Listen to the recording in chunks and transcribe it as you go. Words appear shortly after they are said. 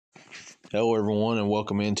Hello, everyone, and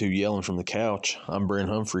welcome into Yelling from the Couch. I'm Brent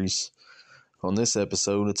Humphreys. On this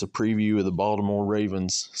episode, it's a preview of the Baltimore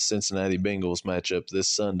Ravens-Cincinnati Bengals matchup this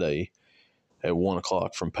Sunday at 1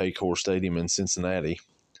 o'clock from Paycor Stadium in Cincinnati.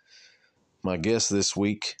 My guest this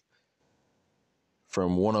week,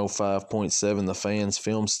 from 105.7 The Fan's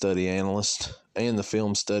film study analyst and the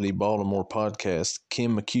Film Study Baltimore podcast,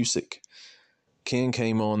 Ken McKusick. Ken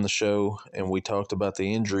came on the show, and we talked about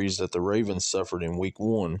the injuries that the Ravens suffered in Week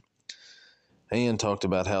 1. And talked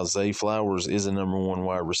about how Zay Flowers is a number one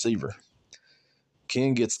wide receiver.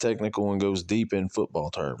 Ken gets technical and goes deep in football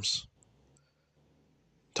terms.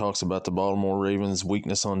 Talks about the Baltimore Ravens'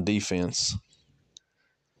 weakness on defense.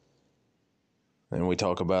 And we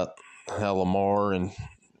talk about how Lamar and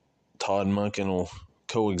Todd Monken will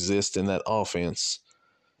coexist in that offense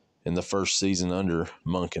in the first season under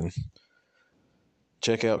Monken.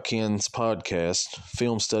 Check out Ken's podcast,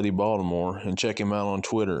 Film Study Baltimore, and check him out on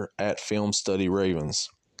Twitter at Film Study Ravens.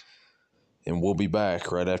 And we'll be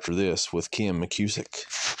back right after this with Ken McKusick.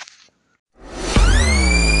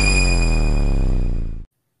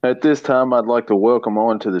 At this time, I'd like to welcome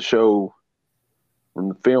on to the show from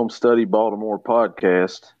the Film Study Baltimore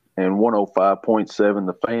podcast and 105.7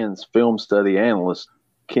 The Fan's film study analyst,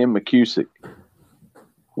 Ken McKusick.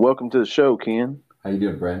 Welcome to the show, Ken. How you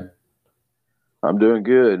doing, Brent? I'm doing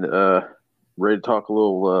good. Ready to talk a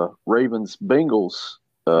little Ravens-Bengals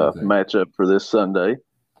matchup for this Sunday.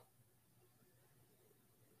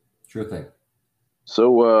 Sure thing.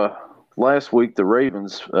 So last week the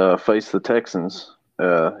Ravens faced the Texans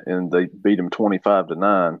and they beat them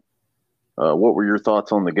 25-9. What were your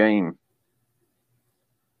thoughts on the game?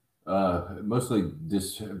 Mostly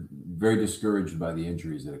very discouraged by the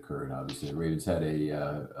injuries that occurred. Obviously, the Ravens had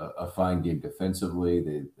a fine game defensively.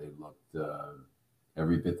 They looked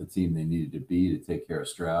every bit the team they needed to be to take care of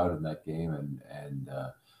Stroud in that game and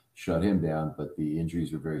shut him down. But the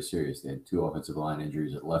injuries were very serious. They had two offensive line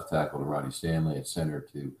injuries at left tackle to Ronnie Stanley, at center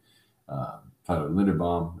to Tyler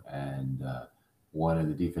Linderbaum, and one in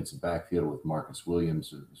the defensive backfield with Marcus Williams,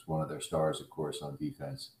 who's one of their stars, of course, on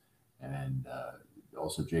defense. And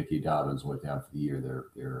also J.K. Dobbins went down for the year,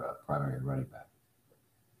 their primary running back.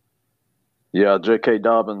 Yeah, J.K.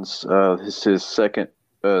 Dobbins, this is his second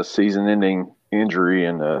season-ending injury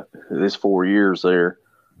in his 4 years there.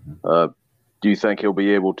 Do you think he'll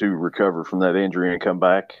be able to recover from that injury and come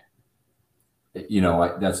back? You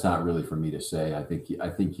know, that's not really for me to say. I think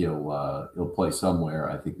he'll play somewhere.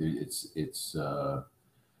 I think it's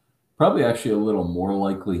probably actually a little more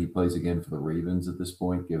likely he plays again for the Ravens at this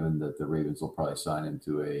point, given that the Ravens will probably sign him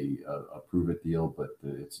to a prove-it deal. But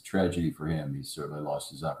it's a tragedy for him. He's certainly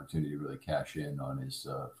lost his opportunity to really cash in on his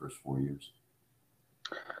first 4 years.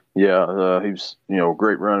 Yeah, he was, a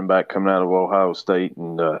great running back coming out of Ohio State,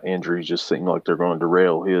 and injuries just seem like they're going to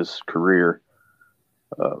derail his career.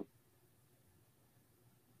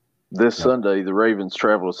 This Sunday, the Ravens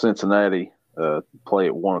travel to Cincinnati, play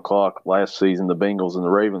at 1 o'clock. Last season, the Bengals and the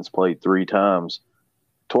Ravens played 3 times.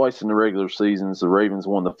 Twice in the regular seasons, the Ravens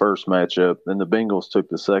won the first matchup, then the Bengals took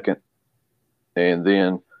the second, and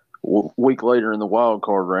then a week later in the wild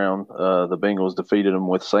card round, the Bengals defeated them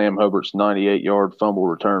with Sam Hubbard's 98-yard fumble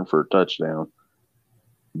return for a touchdown.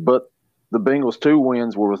 But the Bengals' 2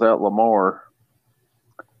 wins were without Lamar.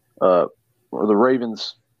 Are the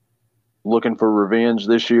Ravens looking for revenge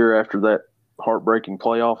this year after that heartbreaking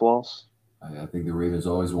playoff loss? I think the Ravens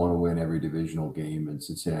always want to win every divisional game, and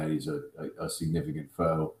Cincinnati's a significant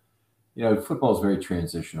foe. Football is very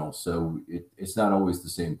transitional, so it's not always the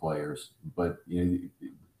same players, but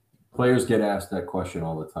players get asked that question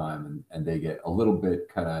all the time, and they get a little bit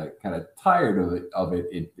kind of tired of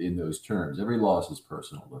it in those terms. Every loss is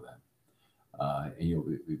personal to them.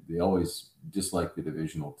 They always dislike the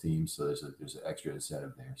divisional team, so there's an extra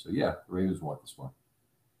incentive there. So yeah, the Ravens want this one.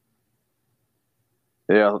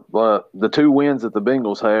 Yeah, the 2 wins that the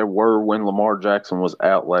Bengals had were when Lamar Jackson was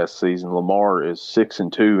out last season. Lamar is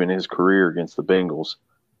 6-2 in his career against the Bengals,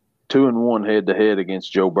 2-1 head-to-head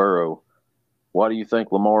against Joe Burrow. Why do you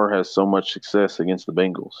think Lamar has so much success against the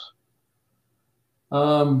Bengals?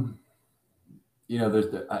 I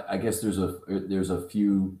guess there's a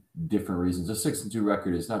few different reasons. A 6-2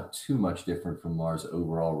 record is not too much different from Lamar's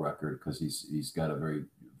overall record because he's got a very,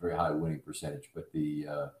 very high winning percentage. But the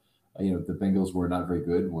Bengals were not very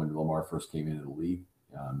good when Lamar first came into the league.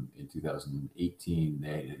 In 2018,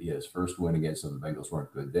 he had his first win against them. The Bengals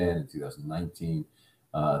weren't good then. In 2019,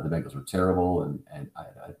 the Bengals were terrible. And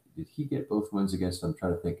did he get both wins against them? I'm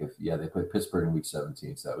trying to think they played Pittsburgh in week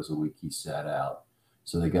 17. So that was a week he sat out.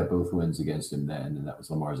 So they got both wins against him then, and that was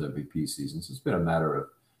Lamar's MVP season. So it's been a matter of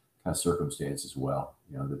kind of circumstance as well.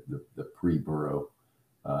 The pre-Burrow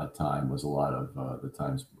time was a lot of the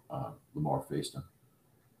times Lamar faced him.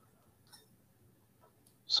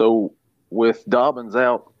 So with Dobbins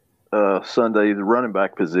out Sunday, the running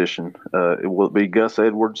back position, will it be Gus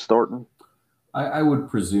Edwards starting? I would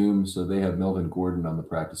presume so. They have Melvin Gordon on the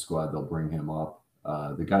practice squad. They'll bring him up.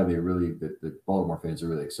 The guy the Baltimore fans are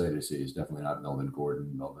really excited to see is definitely not Melvin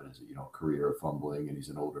Gordon. Melvin is a career of fumbling, and he's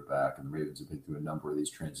an older back. And the Ravens have been through a number of these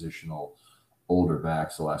transitional older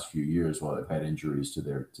backs the last few years while they've had injuries to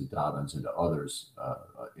Dobbins and to others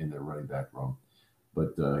in their running back room.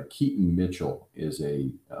 But Keaton Mitchell is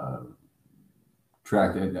a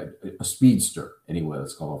speedster anyway.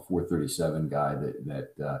 Let's call him a 437 guy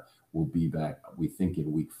that will be back, we think,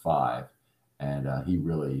 in week 5. And he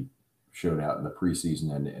really showed out in the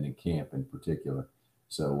preseason and in camp in particular.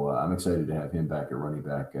 So I'm excited to have him back at running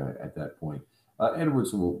back at that point.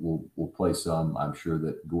 Edwards will play some. I'm sure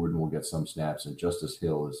that Gordon will get some snaps, and Justice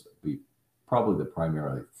Hill is probably the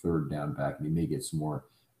primary third down back, and he may get some more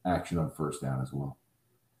action on first down as well.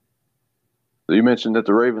 You mentioned that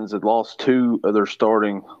the Ravens had lost 2 of their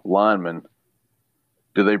starting linemen.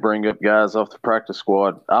 Do they bring up guys off the practice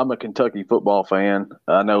squad? I'm a Kentucky football fan.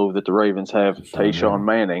 I know that the Ravens have Tayshawn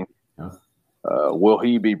Manning. Yeah. Will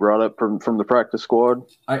he be brought up from the practice squad?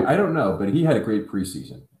 I don't know, but he had a great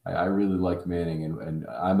preseason. I really liked Manning, and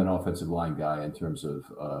I'm an offensive line guy in terms of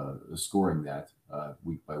scoring that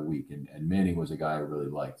week by week. And Manning was a guy I really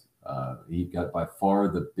liked. He got by far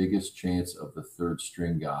the biggest chance of the third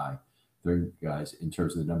guys in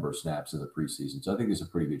terms of the number of snaps in the preseason. So I think there's a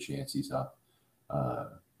pretty good chance he's up.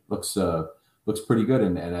 Looks pretty good,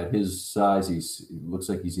 and at his size, he looks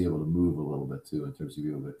like he's able to move a little bit too in terms of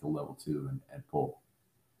being able to get to level 2 and pull.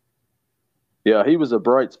 Yeah, he was a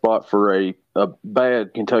bright spot for a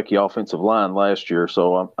bad Kentucky offensive line last year,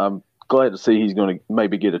 so I'm glad to see he's going to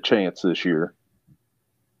maybe get a chance this year.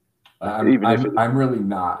 I'm really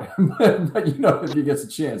not, but if he gets a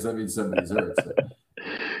chance, that means somebody's hurt. So.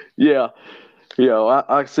 Yeah,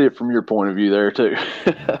 I see it from your point of view there too.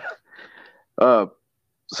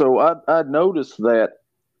 So I noticed that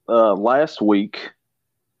last week,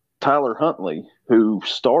 Tyler Huntley, who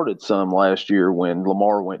started some last year when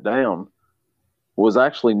Lamar went down, was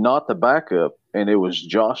actually not the backup, and it was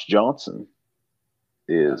Josh Johnson.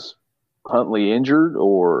 Is Huntley injured,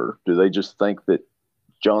 or do they just think that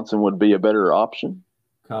Johnson would be a better option?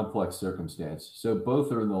 Complex circumstance. So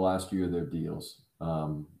both are in the last year of their deals.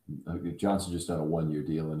 Johnson just done a 1-year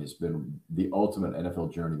deal, and he's been the ultimate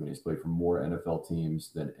NFL journeyman. He's played for more NFL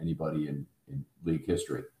teams than anybody in league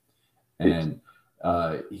history. And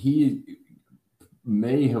he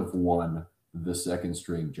may have won the second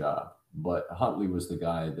string job, but Huntley was the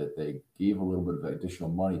guy that they gave a little bit of additional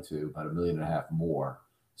money to, about $1.5 million more.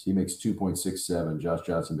 So he makes 2.67. Josh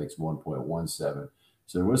Johnson makes 1.17.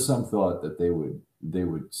 So there was some thought that they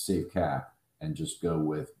would save cap and just go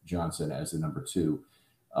with Johnson as the number 2.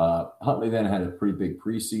 Huntley then had a pretty big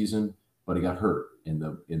preseason, but he got hurt in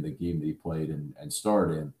the game that he played and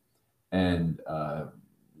starred in, and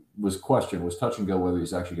was touch and go whether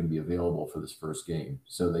he's actually going to be available for this first game.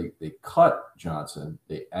 So they cut Johnson,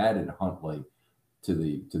 they added Huntley to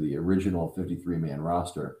the original 53-man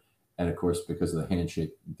roster, and of course because of the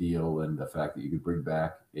handshake deal and the fact that you could bring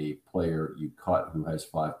back a player you cut who has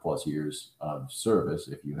 5+ years of service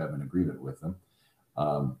if you have an agreement with them.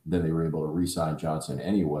 Then they were able to re-sign Johnson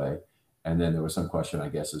anyway. And then there was some question, I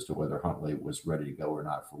guess, as to whether Huntley was ready to go or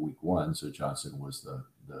not for week 1. So Johnson was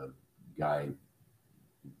the guy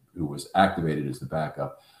who was activated as the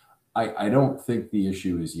backup. I don't think the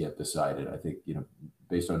issue is yet decided. I think,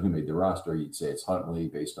 based on who made the roster, you'd say it's Huntley.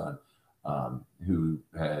 Based on who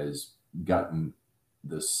has gotten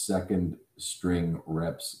the second string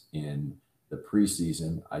reps in the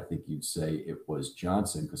preseason, I think you'd say it was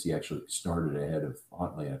Johnson because he actually started ahead of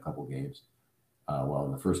Huntley in a couple games.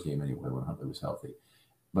 In the first game anyway, when Huntley was healthy.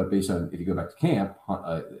 But based on, if you go back to camp,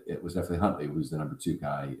 it was definitely Huntley who was the number 2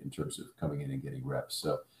 guy in terms of coming in and getting reps.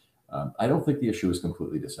 So I don't think the issue is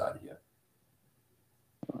completely decided yet.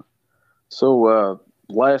 So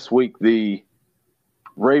last week, the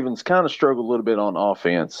Ravens kind of struggled a little bit on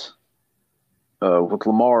offense. With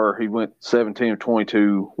Lamar, he went 17 of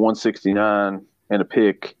 22, 169, and a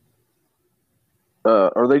pick.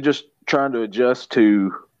 Are they just trying to adjust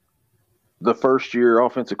to the first-year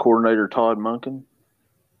offensive coordinator, Todd Monken?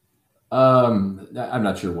 I'm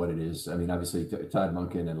not sure what it is. I mean, obviously, Todd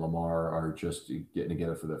Monken and Lamar are just getting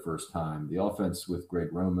together for the first time. The offense with Greg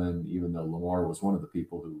Roman, even though Lamar was one of the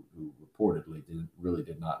people who reportedly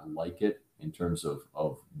did not like it in terms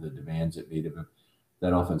of the demands it made of him,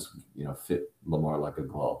 that offense, fit Lamar like a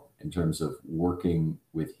glove in terms of working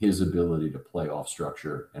with his ability to play off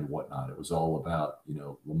structure and whatnot. It was all about,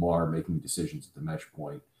 Lamar making decisions at the mesh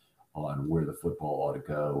point on where the football ought to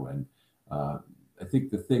go. And I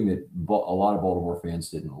think the thing that a lot of Baltimore fans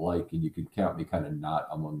didn't like, and you could count me kind of not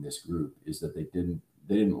among this group, is that they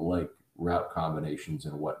didn't like route combinations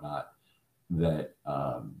and whatnot that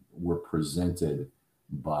were presented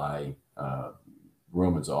by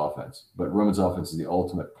Roman's offense. But Roman's offense is the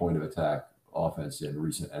ultimate point of attack offense in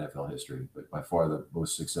recent NFL history, but by far the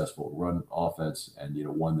most successful run offense, and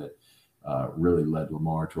one that really led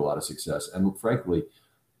Lamar to a lot of success, and frankly,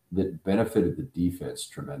 that benefited the defense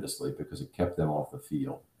tremendously because it kept them off the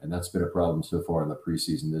field. And that's been a problem so far in the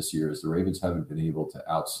preseason this year, is the Ravens haven't been able to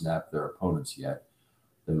outsnap their opponents yet.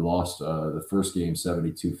 They lost the first game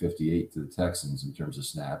 72-58 to the Texans in terms of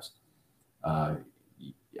snaps.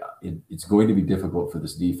 It's going to be difficult for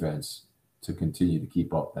this defense to continue to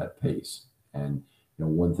keep up that pace. And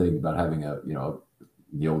one thing about having in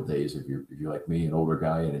the old days, if you're like me, an older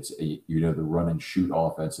guy, and it's the run and shoot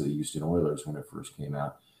offense of the Houston Oilers when it first came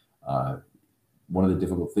out. One of the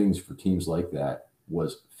difficult things for teams like that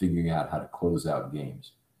was figuring out how to close out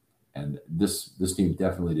games. And this team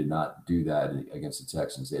definitely did not do that against the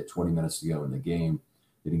Texans. They had 20 minutes to go in the game.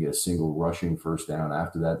 They didn't get a single rushing first down.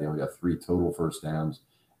 After that, they only got 3 total first downs,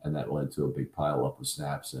 and that led to a big pile up of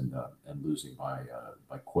snaps and losing by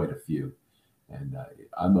quite a few. And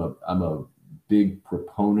I'm a big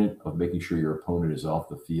proponent of making sure your opponent is off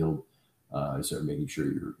the field. So making sure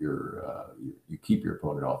you keep your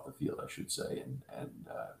opponent off the field, I should say, and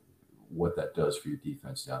what that does for your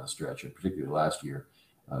defense down the stretch. And particularly last year,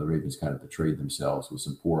 the Ravens kind of betrayed themselves with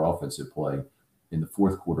some poor offensive play in the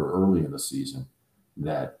fourth quarter early in the season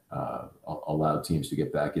that allowed teams to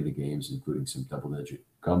get back into games, including some double-digit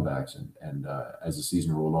comebacks. And as the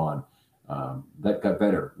season rolled on, that got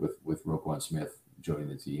better with Roquan Smith joining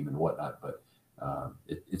the team and whatnot. But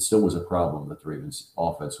it still was a problem that the Ravens'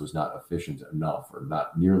 offense was not efficient enough, or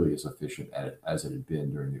not nearly as efficient as it had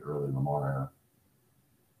been during the early Lamar era.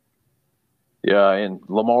 Yeah, and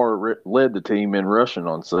Lamar led the team in rushing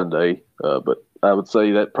on Sunday, but I would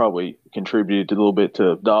say that probably contributed a little bit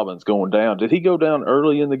to Dobbins going down. Did he go down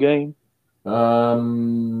early in the game? I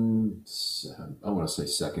want to say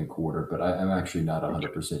second quarter, but I'm actually not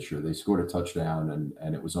 100% sure. They scored a touchdown,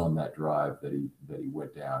 and it was on that drive that he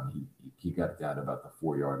went down. He got down to about the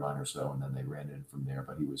 4-yard line or so, and then they ran in from there.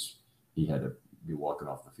 But he had to be walking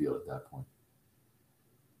off the field at that point.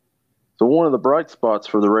 So one of the bright spots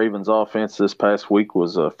for the Ravens offense this past week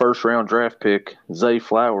was a first-round draft pick, Zay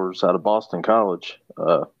Flowers out of Boston College.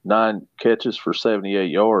 9 catches for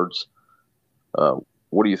 78 yards.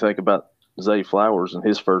 What do you think about Zay Flowers in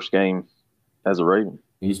his first game as a Raven?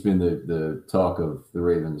 He's been the talk of the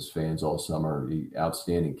Ravens fans all summer.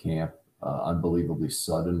 Outstanding camp, unbelievably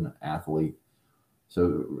sudden athlete.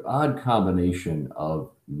 So odd combination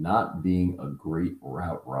of not being a great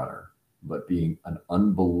route runner, but being an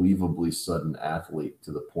unbelievably sudden athlete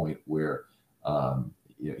to the point where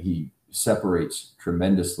he separates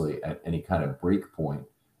tremendously at any kind of break point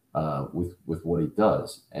with what he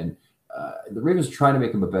does. And the Ravens are trying to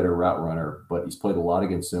make him a better route runner, but he's played a lot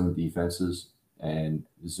against zone defenses, and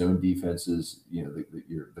zone defenses,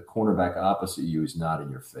 the cornerback opposite you is not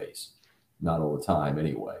in your face, not all the time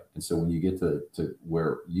anyway. And so when you get to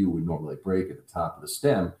where you would normally break at the top of the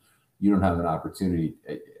stem, you don't have an opportunity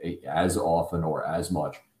as often or as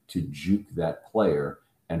much to juke that player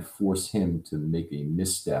and force him to make a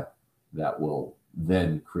misstep that will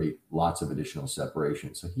then create lots of additional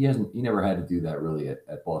separation. So he never had to do that really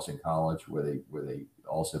at Boston College, where they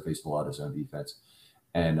also faced a lot of zone defense.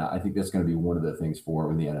 And I think that's going to be one of the things for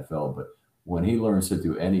him in the NFL. But when he learns to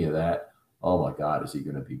do any of that, oh my God, is he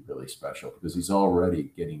going to be really special, because he's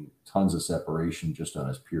already getting tons of separation just on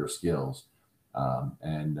his pure skills.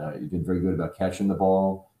 And he's been very good about catching the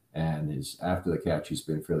ball, and after the catch, he's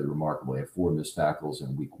been fairly remarkable. He had 4 missed tackles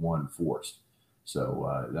in week 1 forced.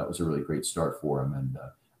 So that was a really great start for him. And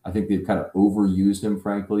I think they've kind of overused him,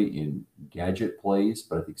 frankly, in gadget plays,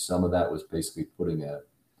 but I think some of that was basically putting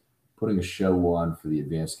a show on for the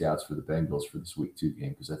advanced scouts for the Bengals for this week 2 game,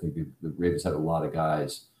 because I think the Ravens have a lot of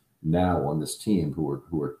guys now on this team who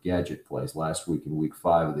are gadget plays. Last week in week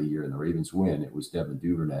 5 of the year, and the Ravens win, it was Devin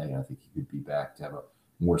Duvernay, and I think he could be back to have a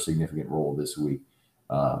more significant role this week.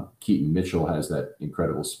 Keaton Mitchell has that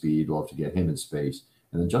incredible speed. Love to get him in space.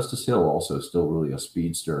 And then Justice Hill, also still really a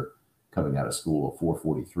speedster coming out of school, a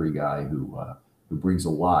 4.43 guy who brings a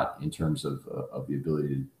lot in terms of the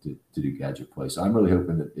ability to do gadget play. So I'm really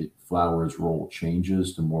hoping that Flowers' role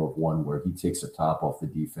changes to more of one where he takes the top off the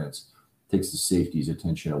defense, takes the safety's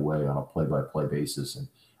attention away on a play-by-play basis and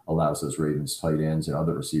allows those Ravens tight ends and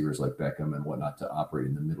other receivers like Beckham and whatnot to operate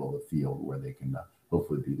in the middle of the field where they can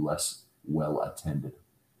hopefully be less well attended.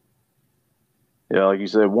 Yeah, like you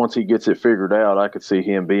said, once he gets it figured out, I could see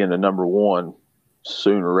him being the number one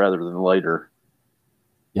sooner rather than later.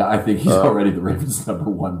 Yeah, I think he's already the Ravens' number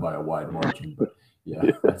one by a wide margin. But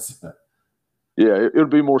yeah, that's it would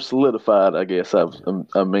be more solidified, I guess.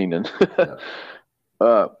 I'm meaning.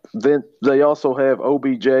 yeah. Then they also have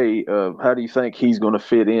OBJ. How do you think he's going to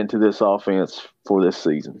fit into this offense for this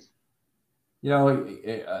season? He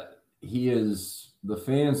is. The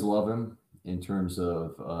fans love him in terms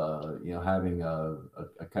of having a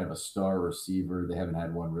kind of a star receiver. They haven't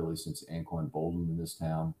had one really since Anquan Bolden in this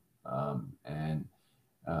town, and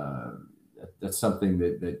that's something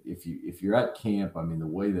that if you're at camp, I mean, the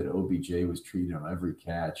way that OBJ was treated on every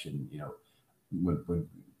catch, and when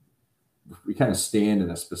we kind of stand in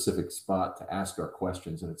a specific spot to ask our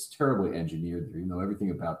questions, and it's terribly engineered there,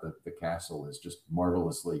 everything about the castle is just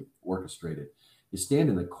marvelously orchestrated. You stand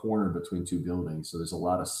in the corner between two buildings, so there's a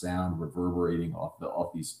lot of sound reverberating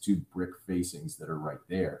off these two brick facings that are right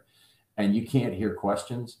there, and you can't hear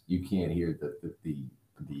questions. You can't hear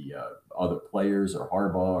the other players or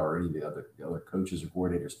Harbaugh or any of the other coaches or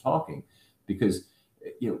coordinators talking, because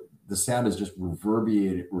the sound is just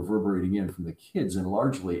reverberating in from the kids, and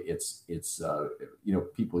largely it's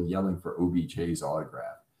people yelling for OBJ's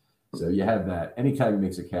autograph. So you have that. Anytime he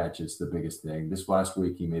makes a catch, it's the biggest thing. This last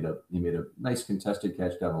week, he made a nice contested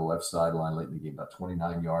catch down the left sideline late in the game, about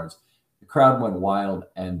 29 yards. The crowd went wild,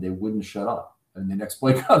 and they wouldn't shut up. And the next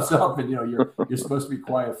play comes up, and you're supposed to be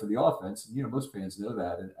quiet for the offense. And, most fans know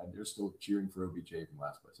that, and they're still cheering for OBJ from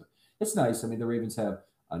last play. So it's nice. I mean, the Ravens have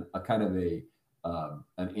a kind of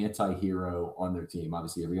an anti-hero on their team.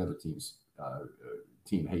 Obviously, every other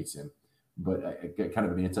team hates him, but kind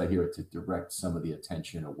of an anti-hero to direct some of the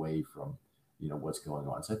attention away from what's going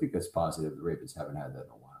on. So I think that's positive. The Ravens haven't had that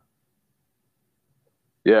in a while.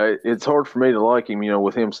 Yeah, it's hard for me to like him,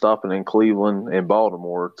 with him stopping in Cleveland and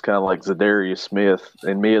Baltimore. It's kind of like Zadarius Smith,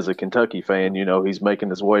 and me as a Kentucky fan, he's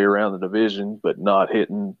making his way around the division, but not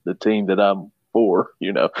hitting the team that I'm for,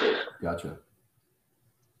 Gotcha.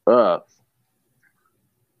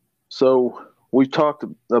 So we've talked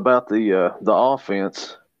about the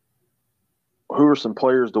offense. Who are some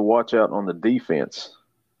players to watch out on the defense?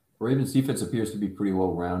 Ravens defense appears to be pretty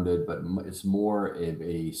well rounded, but it's more of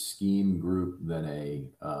a scheme group than a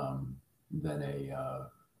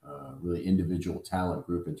really individual talent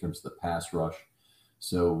group in terms of the pass rush.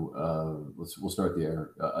 So we'll start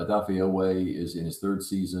there. Odafe Oweh is in his third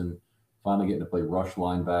season, finally getting to play rush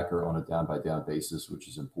linebacker on a down-by-down basis, which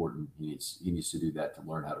is important. He needs to do that to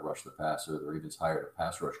learn how to rush the passer. The Ravens hired a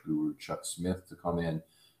pass rush guru, Chuck Smith, to come in.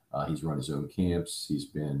 He's run his own camps. He's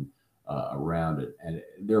been around it, and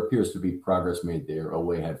there appears to be progress made there.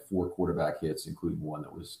 Oweh had 4 quarterback hits, including one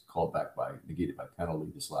that was negated by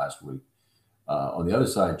penalty this last week. On the other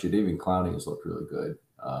side, Jadeveon Clowney has looked really good.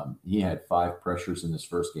 He had 5 pressures in this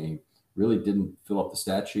first game. Really didn't fill up the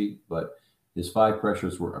stat sheet, but his 5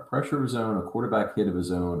 pressures were a pressure of his own, a quarterback hit of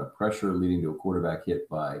his own, a pressure leading to a quarterback hit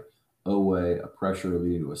by Oweh, a pressure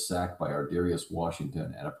leading to a sack by Ardarius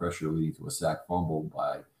Washington, and a pressure leading to a sack fumble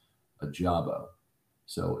by Ajabo.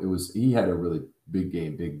 So he had a really big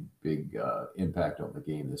game, big impact on the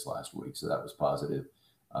game this last week. So that was positive.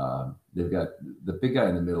 They've got the big guy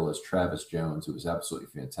in the middle is Travis Jones, who was absolutely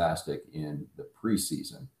fantastic in the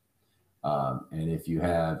preseason. And if you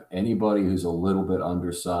have anybody who's a little bit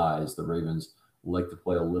undersized, the Ravens like to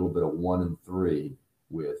play a little bit of 1 and 3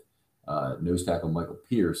 with nose tackle Michael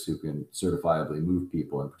Pierce, who can certifiably move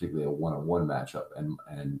people, and particularly a one-on-one matchup,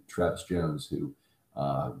 and Travis Jones, who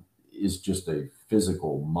is just a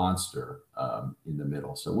physical monster in the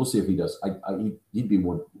middle. So we'll see if he does. He'd be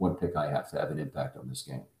one pick I have to have an impact on this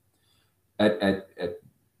game. At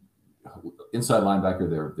inside linebacker,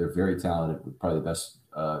 they're very talented, probably the best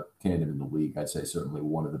tandem in the league. I'd say certainly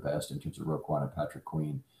one of the best in terms of Roquan and Patrick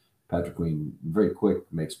Queen. Patrick Queen, very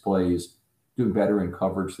quick, makes plays, doing better in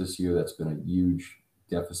coverage this year. That's been a huge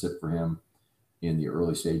deficit for him in the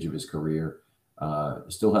early stage of his career.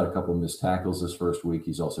 Still had a couple of missed tackles this first week.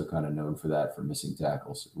 He's also kind of known for that, for missing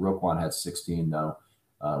tackles. Roquan had 16, though,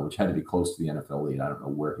 which had to be close to the NFL lead. I don't know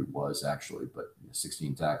where he was, actually, but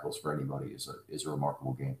 16 tackles for anybody is a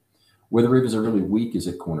remarkable game. Where the Ravens are really weak is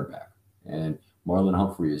at cornerback. And Marlon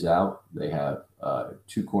Humphrey is out. They have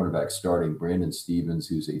 2 cornerbacks starting. Brandon Stevens,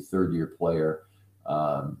 who's a third-year player,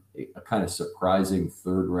 a kind of surprising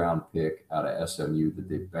third-round pick out of SMU that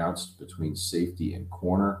they bounced between safety and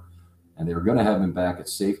corner. And they were going to have him back at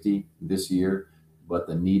safety this year, but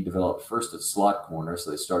the need developed first at slot corner, so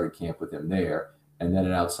they started camp with him there, and then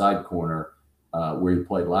an outside corner where he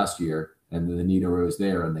played last year, and then the need arose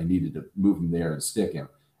there, and they needed to move him there and stick him.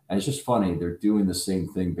 And it's just funny, they're doing the same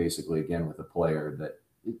thing basically again with a player that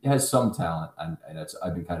has some talent, and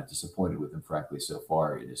I've been kind of disappointed with him, frankly, so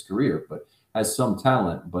far in his career, but has some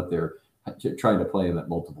talent, but they're trying to play him at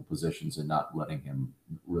multiple positions and not letting him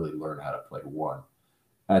really learn how to play one.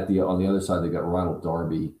 On the other side, they got Ronald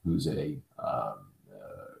Darby, who's a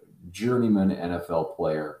journeyman NFL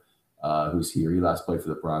player who's here. He last played for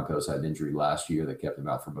the Broncos, had an injury last year that kept him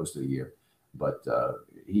out for most of the year. But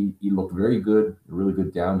he looked very good, a really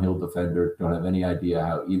good downhill defender. Don't have any idea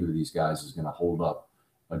how either of these guys is going to hold up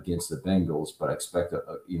against the Bengals, but I expect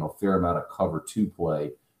a fair amount of cover two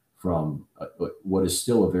play from what is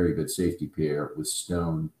still a very good safety pair with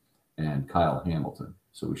Stone and Kyle Hamilton.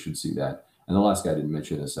 So we should see that. And the last guy I didn't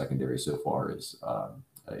mention in the secondary so far is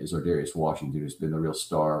Ardarius Washington, who's been the real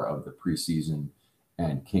star of the preseason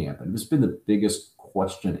and camp. And it's been the biggest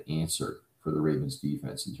question answered for the Ravens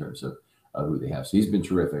defense in terms of who they have. So he's been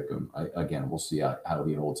terrific. Again, we'll see how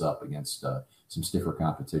he holds up against some stiffer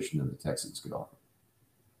competition than the Texans could offer.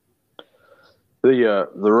 The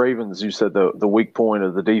Ravens, you said the weak point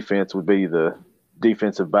of the defense would be the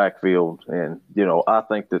defensive backfield, and I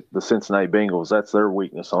think that the Cincinnati Bengals, that's their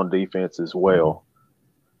weakness on defense as well.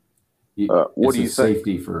 What do you think?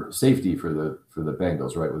 Safety for the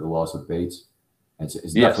Bengals, right? With the loss of Bates,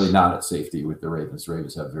 it's definitely not at safety with the Ravens. The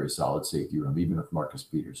Ravens have a very solid safety room, even with Marcus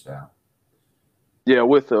Peters down. Yeah,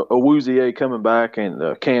 with Awuzie coming back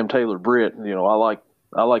and Cam Taylor-Britt,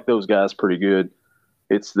 I like those guys pretty good.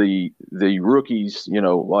 It's the rookies,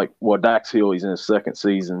 like Dax Hill, he's in his second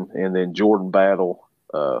season, and then Jordan Battle,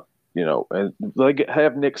 and they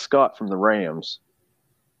have Nick Scott from the Rams,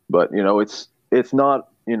 but it's not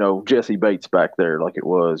Jesse Bates back there like it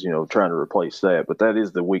was, trying to replace that. But that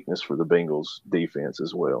is the weakness for the Bengals defense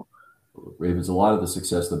as well. Ravens, a lot of the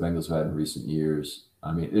success the Bengals have had in recent years.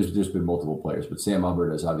 I mean, there's been multiple players, but Sam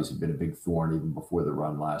Hubbard has obviously been a big thorn even before the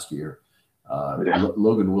run last year.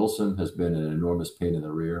 Logan Wilson has been an enormous pain in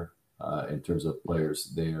the rear in terms of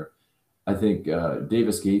players there. I think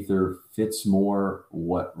Davis Gaither fits more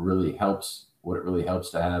what it really helps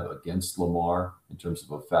to have against Lamar in terms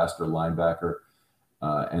of a faster linebacker.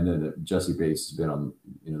 And then Jesse Bates has been on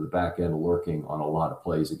the back end lurking on a lot of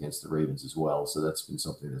plays against the Ravens as well. So that's been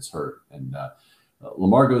something that's hurt. And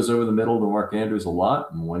Lamar goes over the middle to Mark Andrews a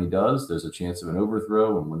lot, and when he does, there's a chance of an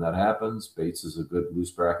overthrow. And when that happens, Bates is a good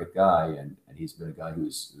loose bracket guy, and he's been a guy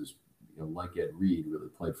who's like Ed Reed, really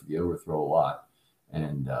played for the overthrow a lot,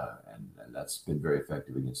 and that's been very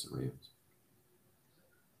effective against the Ravens.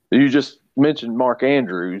 You just mentioned Mark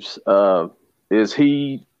Andrews. Is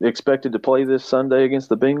he expected to play this Sunday against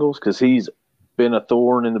the Bengals? Because he's been a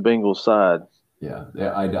thorn in the Bengals' side. Yeah,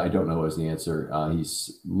 I don't know is the answer.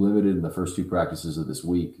 He's limited in the first two practices of this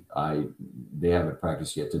week. They haven't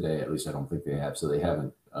practiced yet today. At least I don't think they have. So they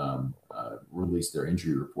haven't released their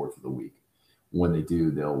injury report for the week. When they do,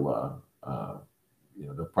 they'll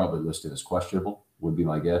probably list it as questionable, would be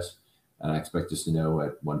my guess. And I expect us to know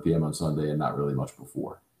at 1 p.m. on Sunday and not really much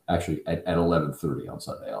before. Actually, at 11:30 on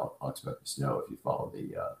Sunday, I'll expect us to know if you follow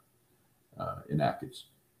the inactives.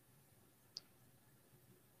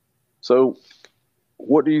 So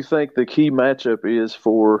what do you think the key matchup is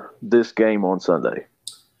for this game on Sunday?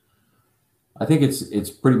 I think it's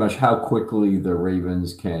pretty much how quickly the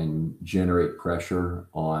Ravens can generate pressure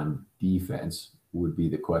on defense would be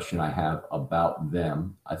the question I have about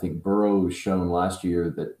them. I think Burrow shown last year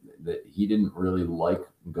that he didn't really like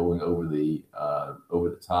going over the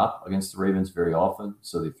top against the Ravens very often.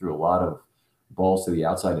 So they threw a lot of balls to the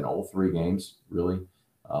outside in all three games, really.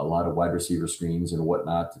 A lot of wide receiver screens and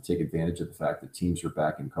whatnot to take advantage of the fact that teams are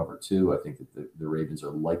back in cover two. I think that the Ravens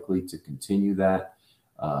are likely to continue that.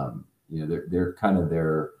 They're kind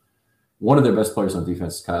of one of their best players on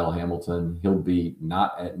defense is Kyle Hamilton. He'll be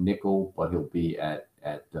not at nickel, but he'll be at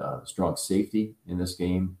strong safety in this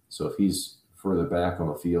game. So if he's further back on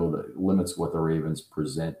the field, it limits what the Ravens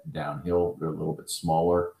present downhill. They're a little bit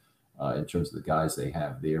smaller in terms of the guys they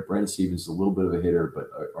have there. Brandon Stevens is a little bit of a hitter, but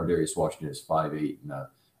Ardarius Washington is 5'8", and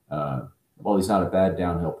while he's not a bad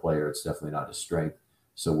downhill player, it's definitely not his strength.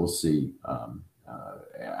 So we'll see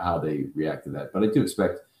how they react to that. But I do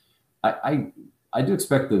expect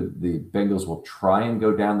the Bengals will try and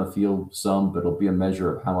go down the field some, but it'll be a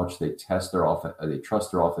measure of how much they trust their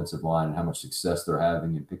offensive line and how much success they're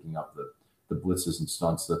having in picking up the blitzes and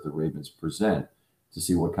stunts that the Ravens present to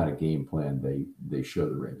see what kind of game plan they show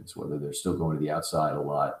the Ravens, whether they're still going to the outside a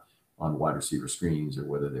lot on wide receiver screens or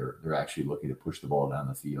whether they're actually looking to push the ball down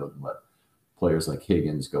the field and let players like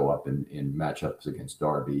Higgins go up in matchups against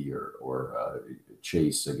Darby or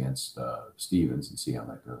Chase against Stevens and see how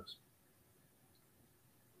that goes.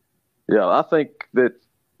 Yeah, I think that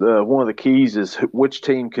one of the keys is which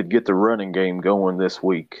team could get the running game going this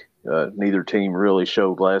week. Neither team really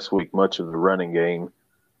showed last week much of the running game,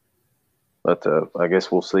 but I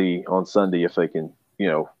guess we'll see on Sunday if they can,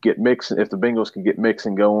 get Mixon. If the Bengals can get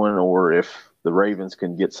Mixon going, or if the Ravens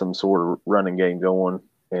can get some sort of running game going,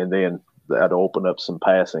 and then that'll open up some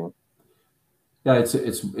passing. Yeah,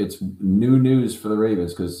 it's new news for the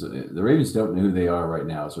Ravens because the Ravens don't know who they are right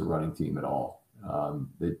now as a running team at all.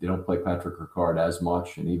 They don't play Patrick Ricard as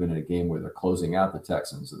much, and even in a game where they're closing out the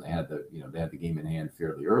Texans and they had the game in hand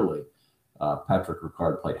fairly early. Patrick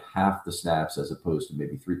Ricard played half the snaps as opposed to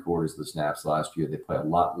maybe 3/4 of the snaps last year. They play a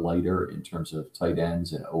lot lighter in terms of tight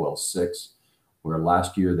ends and OL6, where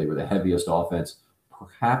last year they were the heaviest offense,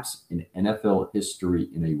 perhaps in NFL history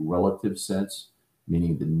in a relative sense,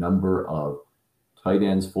 meaning the number of tight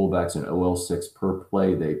ends, fullbacks, and OL6 per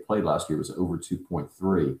play they played last year was over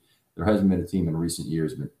 2.3. There hasn't been a team in recent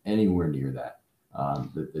years been anywhere near that.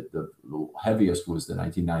 The heaviest was the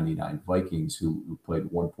 1999 Vikings, who played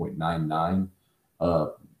 1.99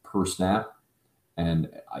 per snap. And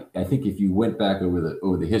I think if you went back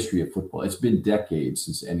over the history of football, it's been decades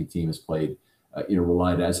since any team has played,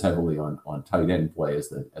 relied as heavily on tight end play as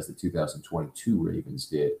the 2022 Ravens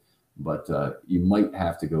did. But you might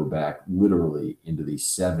have to go back literally into the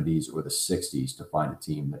 70s or the 60s to find a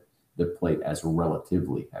team that played as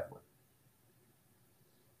relatively heavily.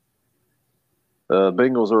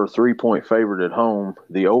 Bengals are a 3-point favorite at home.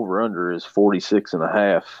 The over-under is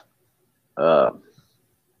 46.5. I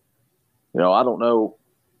don't know.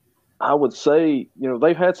 I would say,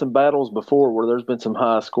 they've had some battles before where there's been some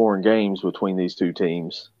high-scoring games between these two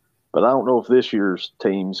teams. But I don't know if this year's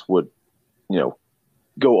teams would,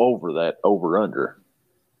 go over that over-under.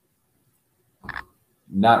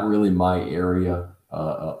 Not really my area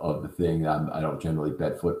of the thing. I don't generally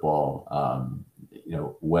bet football.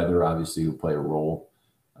 Weather obviously will play a role.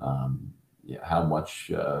 How much,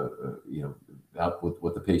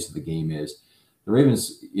 what the pace of the game is. The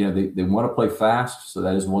Ravens, they want to play fast. So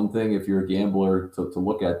that is one thing, if you're a gambler, to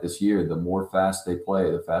look at this year. The more fast they play,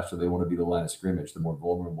 the faster they want to be the line of scrimmage, the more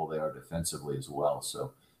vulnerable they are defensively as well.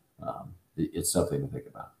 So it's something to think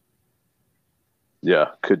about.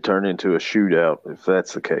 Yeah, could turn into a shootout if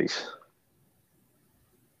that's the case.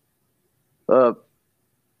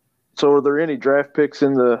 So are there any draft picks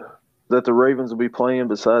that the Ravens will be playing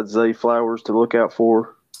besides Zay Flowers to look out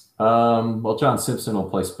for? Well, John Simpson will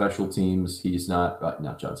play special teams. He's not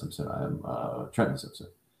John Simpson. I am Trenton Simpson.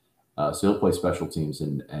 So he'll play special teams,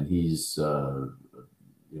 and he's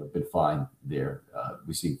been fine there.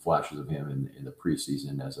 We've seen flashes of him in the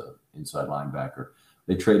preseason as an inside linebacker.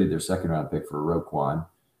 They traded their second-round pick for Roquan.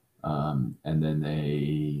 And then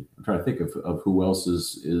I'm trying to think of who else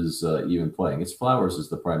is even playing. It's Flowers is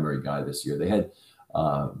the primary guy this year. They had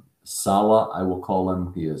Salah, I will call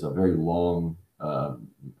him. He has a very long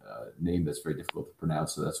name that's very difficult to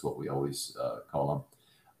pronounce, so that's what we always call him.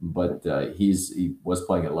 But he was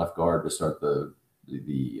playing at left guard to start the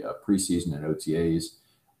preseason and OTAs.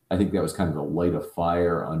 I think that was kind of a light of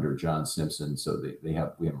fire under John Simpson, so we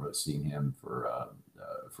haven't really seen him for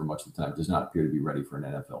much of the time. Does not appear to be ready for an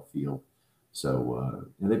NFL field. So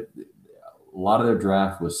a lot of their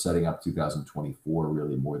draft was setting up 2024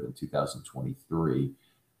 really more than 2023,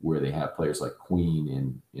 where they have players like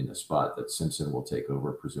Queen in the spot that Simpson will take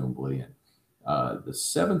over presumably. And the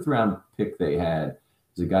 7th round pick they had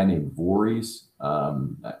is a guy named Voorhees,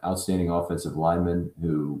 outstanding offensive lineman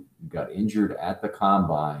who got injured at the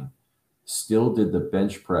combine, still did the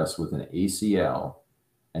bench press with an ACL,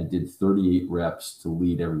 and did 38 reps to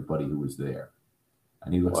lead everybody who was there.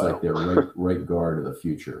 And he looks like their right guard of the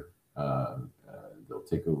future. They'll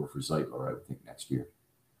take over for Zeitler, I would think, next year.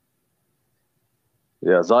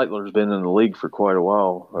 Yeah, Zeitler's been in the league for quite a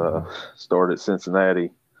while. Started at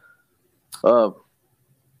Cincinnati. Well,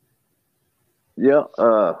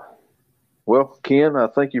 Ken, I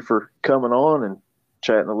thank you for coming on and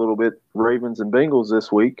chatting a little bit Ravens and Bengals this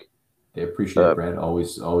week. I appreciate it, Brad.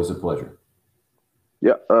 Always a pleasure.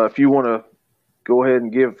 Yeah, if you want to go ahead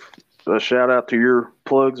and give a shout out to your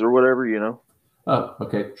plugs or whatever, Oh,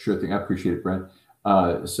 okay. Sure thing. I appreciate it, Brent.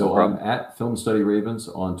 So I'm at Film Study Ravens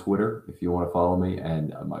on Twitter if you want to follow me.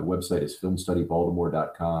 And my website is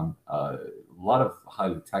filmstudybaltimore.com. A lot of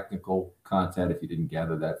highly technical content, if you didn't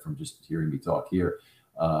gather that from just hearing me talk here.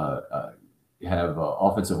 You have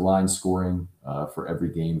offensive line scoring for every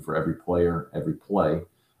game, for every player, every play.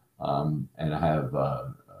 And I have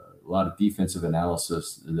a lot of defensive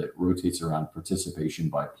analysis that rotates around participation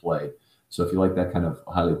by play. So if you like that kind of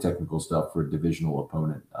highly technical stuff for a divisional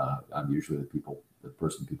opponent, I'm usually the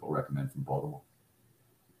person people recommend from Baltimore.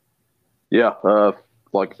 Yeah,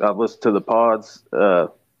 like I listened to the pods.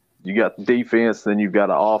 You got defense, then you've got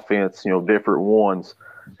an offense. Different ones,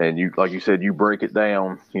 and like you said, you break it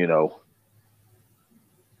down.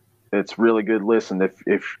 It's really good listen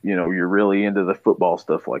if you're really into the football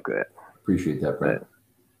stuff like that. Appreciate that, Brad.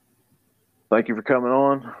 Thank you for coming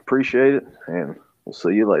on. Appreciate it, and we'll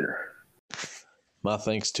see you later. My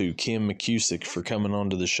thanks to Kim McKusick for coming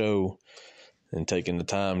on to the show and taking the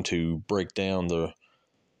time to break down the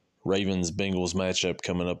Ravens-Bengals matchup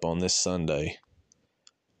coming up on this Sunday.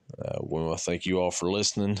 Well, I thank you all for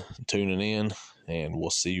listening, tuning in, and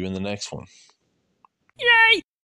we'll see you in the next one. Yay!